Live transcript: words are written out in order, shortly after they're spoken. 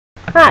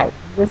Hi,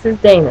 this is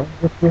Dana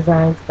with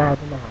Designs by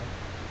the Now.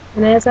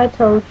 And as I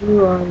told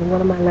you on one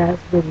of my last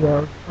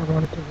videos, I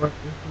wanted to work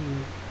with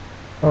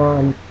you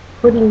on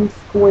putting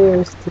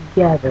squares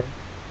together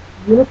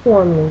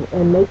uniformly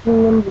and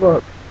making them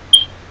look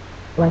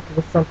like it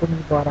was something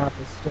you bought out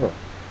the store.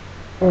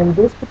 In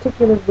this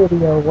particular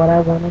video, what I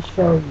want to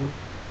show you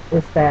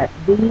is that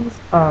these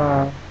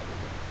are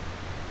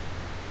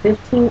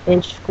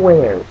 15-inch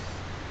squares,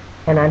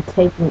 and I'm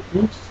taking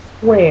each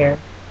square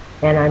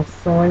and I'm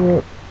sewing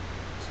it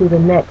to the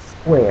next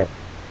square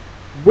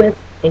with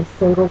a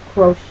single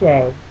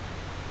crochet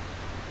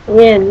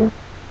in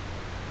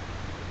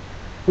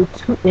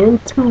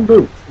two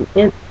loops,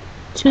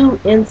 two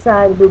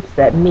inside loops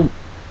that meet.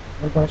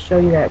 I'm going to show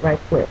you that right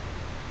quick.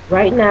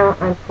 Right now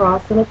I'm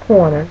crossing a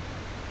corner.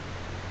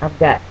 I've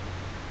got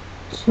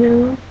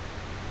two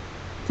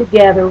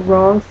together,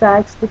 wrong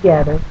sides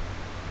together,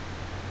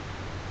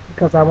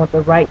 because I want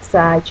the right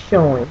side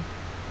showing.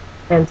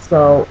 And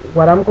so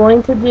what I'm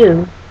going to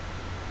do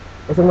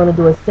is I'm going to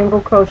do a single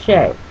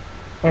crochet,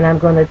 and I'm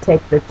going to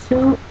take the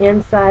two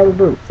inside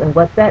loops, and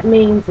what that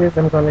means is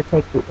I'm going to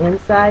take the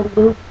inside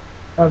loop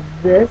of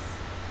this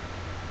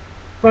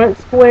front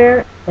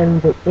square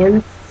and the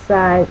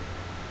inside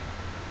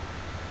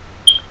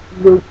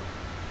loop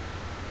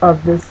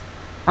of this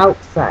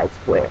outside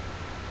square.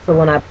 So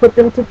when I put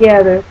them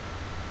together,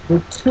 the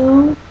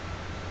two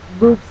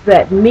loops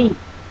that meet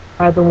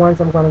are the ones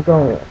I'm going to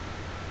go in.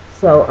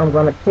 So I'm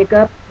going to pick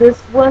up this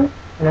one,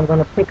 and I'm going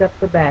to pick up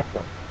the back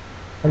one,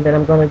 and then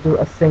I'm going to do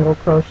a single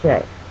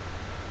crochet.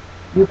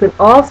 You can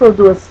also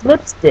do a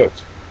slip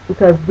stitch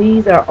because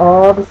these are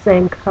all the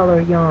same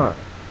color yarn.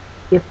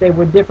 If they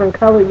were different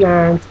color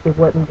yarns, it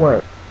wouldn't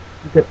work.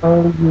 You could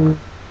only use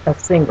a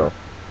single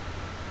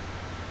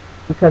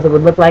because it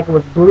would look like it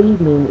was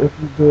bleeding if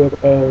you did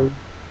a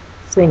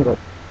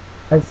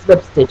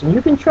slip stitch. And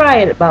you can try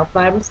it about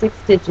 5 or 6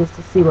 stitches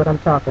to see what I'm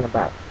talking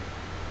about.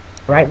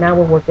 Right now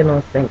we're working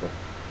on singles.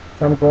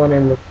 So I'm going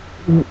in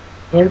the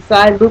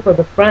inside loop of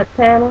the front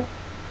panel,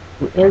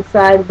 the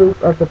inside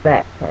loop of the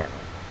back panel,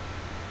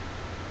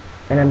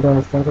 and I'm doing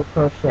a single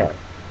crochet.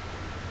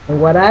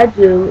 And what I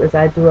do is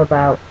I do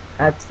about,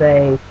 I'd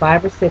say,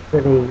 5 or 6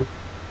 of these,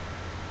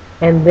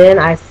 and then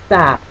I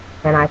stop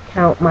and I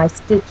count my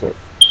stitches.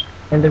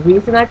 And the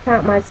reason I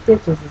count my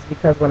stitches is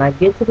because when I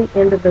get to the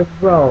end of the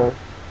row,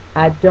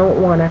 I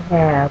don't want to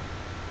have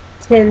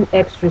 10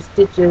 extra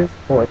stitches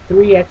or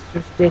 3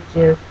 extra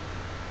stitches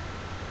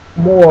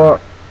more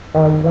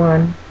on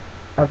one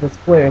of the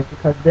squares,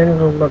 because then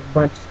it'll look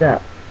bunched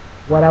up.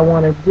 What I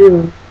want to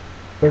do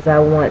is I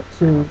want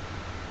to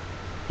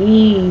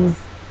ease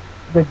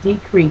the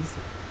decrease,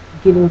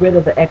 getting rid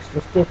of the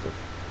extra stitches.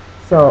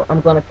 So I'm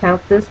going to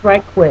count this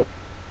right quick.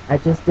 I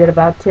just did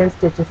about 10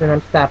 stitches and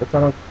I'm stopping. So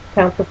I'm going to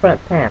count the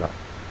front panel.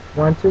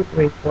 1, 2,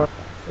 3, 4, 5,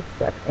 6,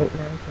 7, 8, 9, 10,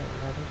 11,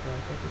 12,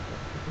 13,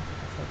 14, 15,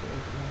 16, 17,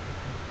 18, 19,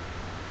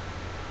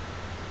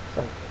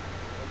 20.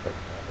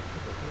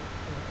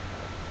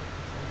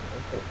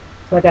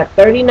 So I got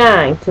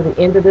 39 to the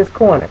end of this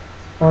corner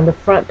on the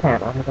front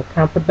panel. I'm going to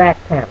count the back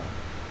panel.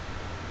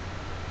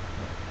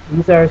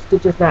 These are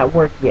stitches not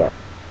worked yet.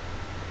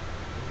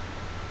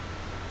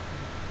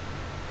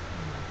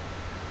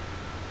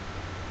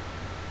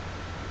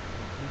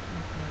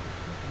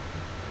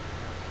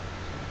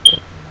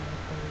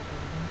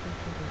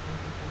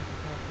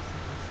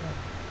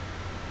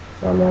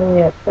 So I'm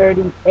only at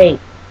 38.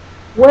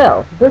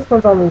 Well, this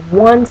one's only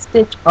 1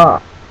 stitch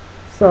off.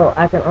 So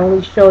I can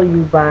only show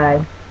you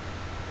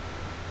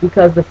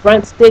because the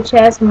front stitch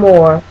has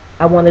more,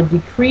 I want to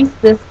decrease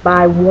this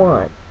by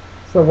 1.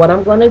 So what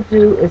I'm going to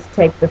do is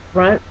take the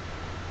front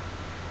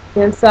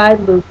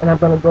inside loop and I'm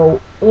going to go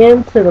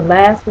into the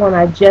last one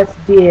I just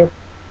did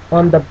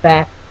on the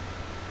back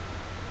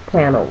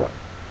panel one.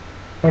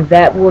 And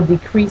that will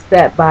decrease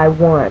that by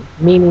 1,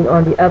 meaning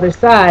on the other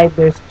side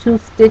there's 2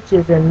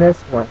 stitches in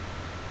this one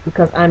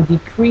because I'm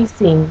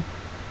decreasing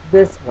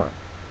this one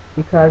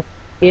because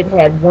it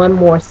had 1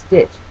 more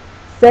stitch.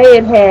 Say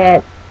it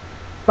had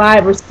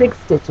 5 or 6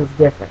 stitches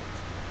different.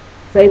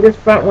 Say this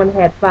front one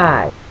had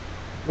 5.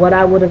 What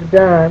I would have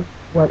done,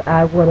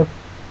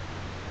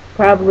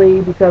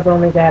 probably, because I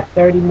only got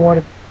 30 more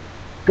to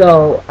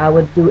go, I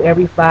would do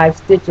every 5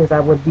 stitches I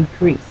would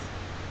decrease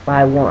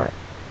by 1.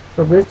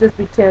 So let's just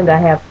pretend I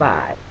have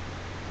 5.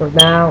 So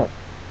now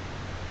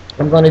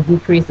I'm going to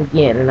decrease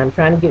again, and I'm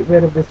trying to get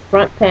rid of this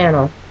front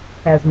panel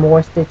has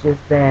more stitches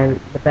than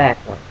the back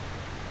one.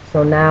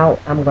 So now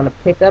I'm going to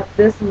pick up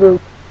this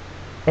loop.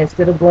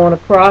 Instead of going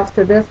across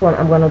to this one,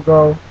 I'm going to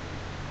go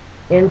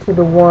into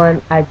the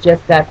one I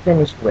just got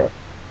finished with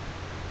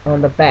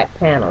on the back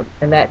panel,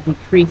 and that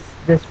decreased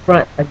this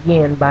front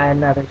again by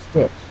another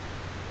stitch.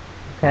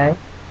 Okay? I'm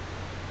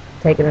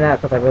taking it out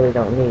because I really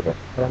don't need it,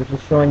 but I'm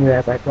just showing you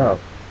as I go.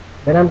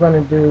 Then I'm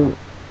going to do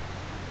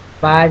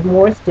 5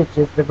 more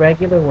stitches the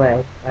regular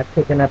way by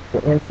picking up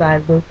the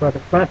inside loop of the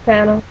front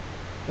panel,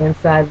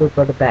 inside loop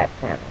of the back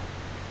panel.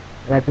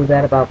 And I do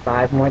that about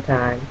 5 more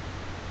times.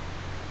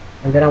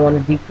 And then I want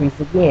to decrease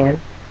again.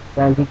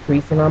 So I'm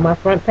decreasing on my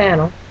front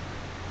panel,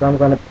 So I'm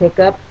going to pick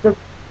up the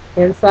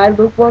inside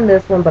loop on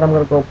this one, but I'm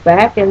going to go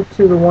back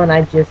into the one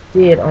I just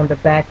did on the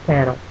back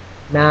panel.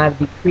 Now I've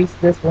decreased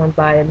this one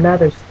by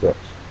another stitch.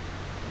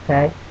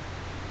 Okay?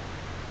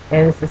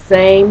 And it's the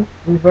same,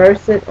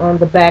 reverse it on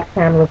the back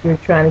panel if you're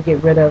trying to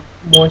get rid of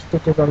more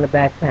stitches on the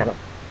back panel.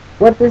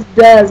 What this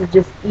does, it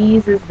just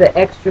eases the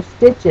extra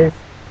stitches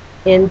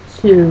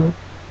into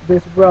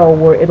this row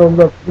where it'll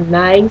look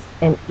nice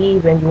and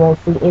even. You won't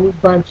see any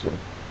bunching.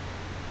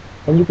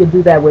 And you can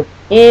do that with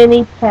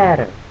any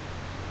pattern.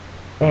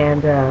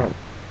 And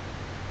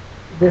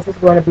this is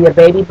going to be a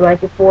baby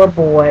blanket for a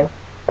boy.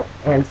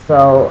 And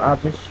so I'll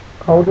just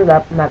hold it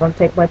up. I'm not going to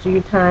take much of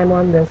your time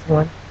on this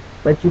one.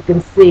 But you can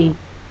see,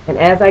 and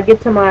as I get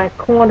to my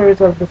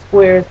corners of the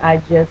squares, I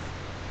just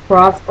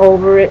cross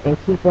over it and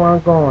keep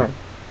on going.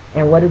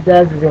 And what it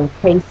does is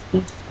encase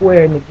each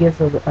square, and it gives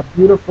a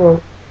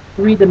beautiful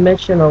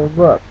three-dimensional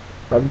look,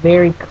 but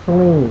very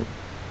clean.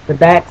 The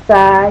back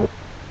side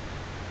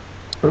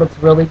looks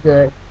really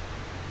good,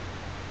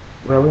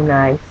 really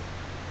nice.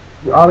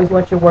 You always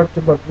want your work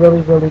to look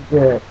really, really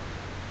good.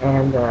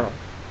 And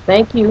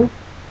thank you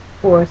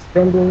for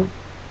spending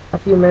a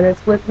few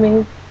minutes with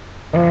me.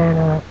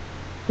 And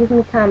give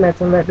me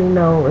comments and let me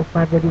know if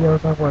my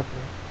videos are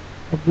working.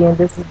 Again,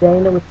 this is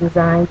Dana with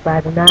Designs by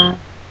the Knot,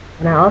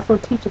 and I also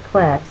teach a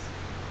class,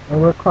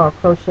 and we're called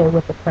Crochet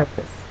with a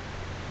Purpose,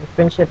 at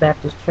Friendship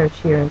Baptist Church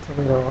here in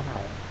Toledo,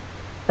 Ohio.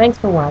 Thanks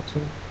for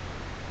watching.